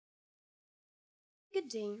Good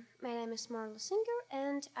day, my name is Marla Singer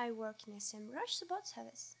and I work in SEMrush support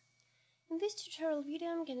service. In this tutorial video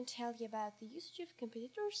I'm going to tell you about the usage of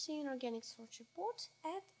competitors in organic search report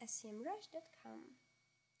at semrush.com.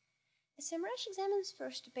 SEMrush examines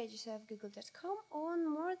first pages of google.com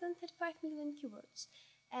on more than 35 million keywords,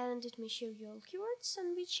 and it may show you all keywords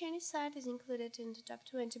on which any site is included in the top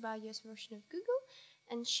 20 by US version of Google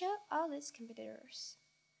and show all its competitors.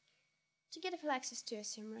 To get full access to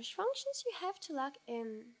SEMrush functions, you have to log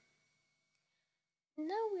in.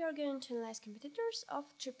 Now we are going to analyze competitors of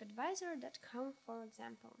TripAdvisor.com, for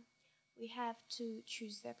example. We have to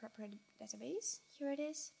choose the appropriate database. Here it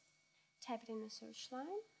is. Type it in the search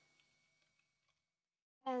line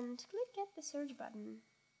and click at the search button.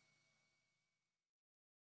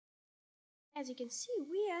 As you can see,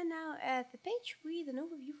 we are now at the page with an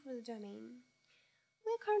overview for the domain.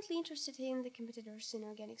 We are currently interested in the competitors in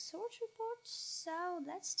organic search report, so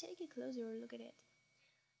let's take a closer look at it.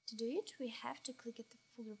 To do it, we have to click at the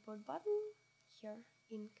full report button here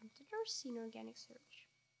in competitors in organic search.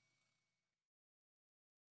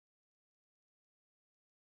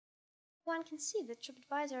 One can see that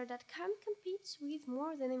TripAdvisor.com competes with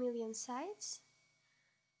more than 1 million sites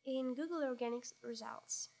in Google organic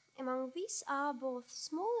results. Among these are both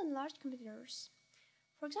small and large competitors.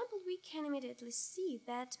 For example, we can immediately see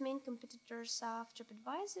that main competitors of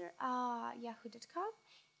TripAdvisor are Yahoo.com,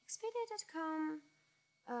 Expedia.com,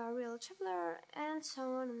 Real Traveler, and so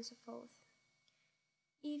on and so forth.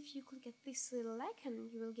 If you click at this little icon,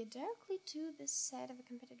 you will get directly to the site of a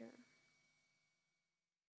competitor.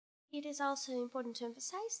 It is also important to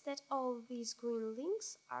emphasize that all these green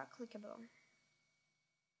links are clickable.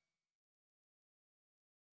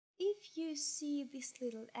 If you see this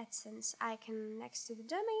little AdSense icon next to the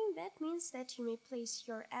domain, that means that you may place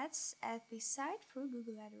your ads at this site through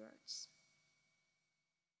Google AdWords.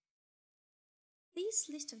 This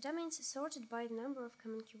list of domains is sorted by the number of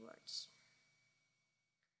common keywords.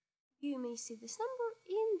 You may see this number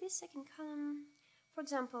in the second column. For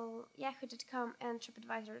example, Yahoo.com and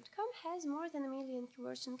TripAdvisor.com has more than 1 million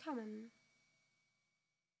keywords in common.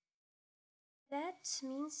 That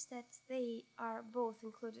means that they are both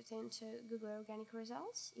included into Google Organic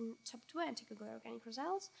Results, in top 20 Google Organic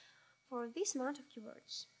Results, for this amount of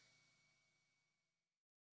keywords.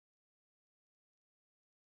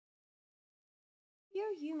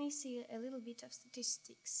 Here you may see a little bit of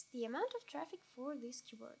statistics, the amount of traffic for these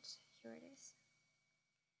keywords. Here it is.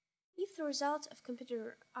 If the results of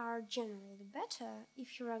competitor are generally better,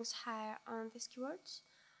 if he ranks higher on these keywords,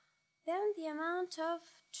 then the amount of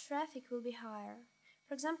traffic will be higher.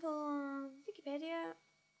 For example, Wikipedia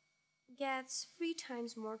gets 3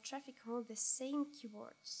 times more traffic on the same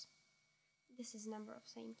keywords. This is the number of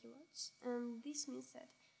same keywords, and this means that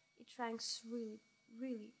it ranks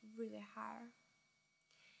really higher.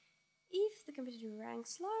 If the competitor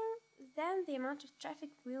ranks lower, then the amount of traffic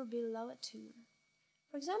will be lower too.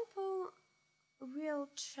 For example, Real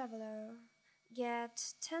Traveler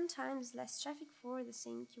get 10 times less traffic for the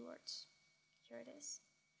same keywords. Here it is.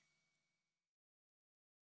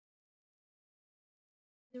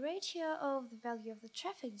 The ratio of the value of the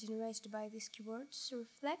traffic generated by these keywords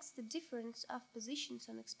reflects the difference of positions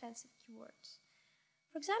on expensive keywords.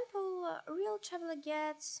 For example, Real Traveler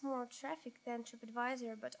gets more traffic than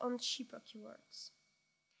TripAdvisor, but on cheaper keywords.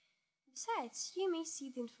 Besides, you may see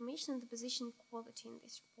the information on the position quality in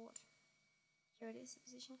this report. Here it is, the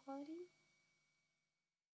position quality.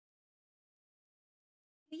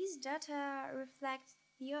 These data reflect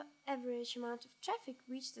the average amount of traffic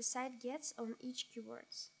which the site gets on each keyword.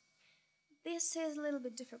 This is a little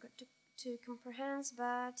bit difficult to comprehend,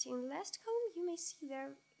 but in the last column you may see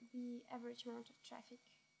there the average amount of traffic.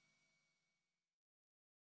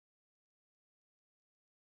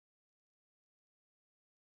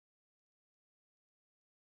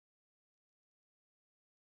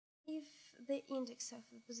 If the index of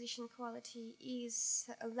the position quality is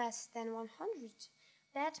less than 100,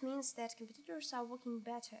 that means that competitors are working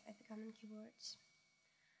better at the common keywords.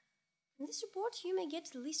 In this report, you may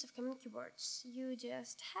get a list of common keywords. You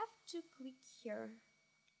just have to click here.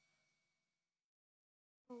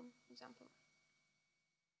 For example.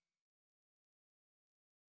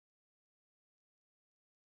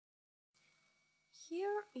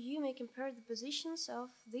 Here, you may compare the positions of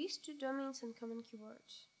these 2 domains and common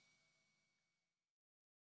keywords.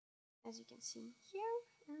 As you can see here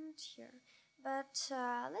and here. But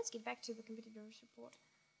let's get back to the competitors report.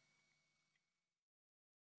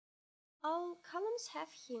 All columns have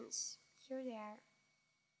hints. Here they are.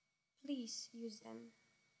 Please use them.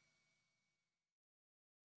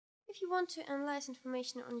 If you want to analyze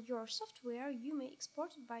information on your software, you may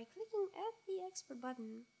export it by clicking at the Export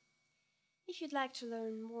button. If you'd like to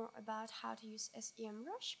learn more about how to use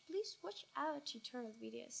SEMrush, please watch our tutorial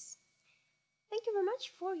videos. Thank you very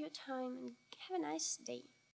much for your time and have a nice day.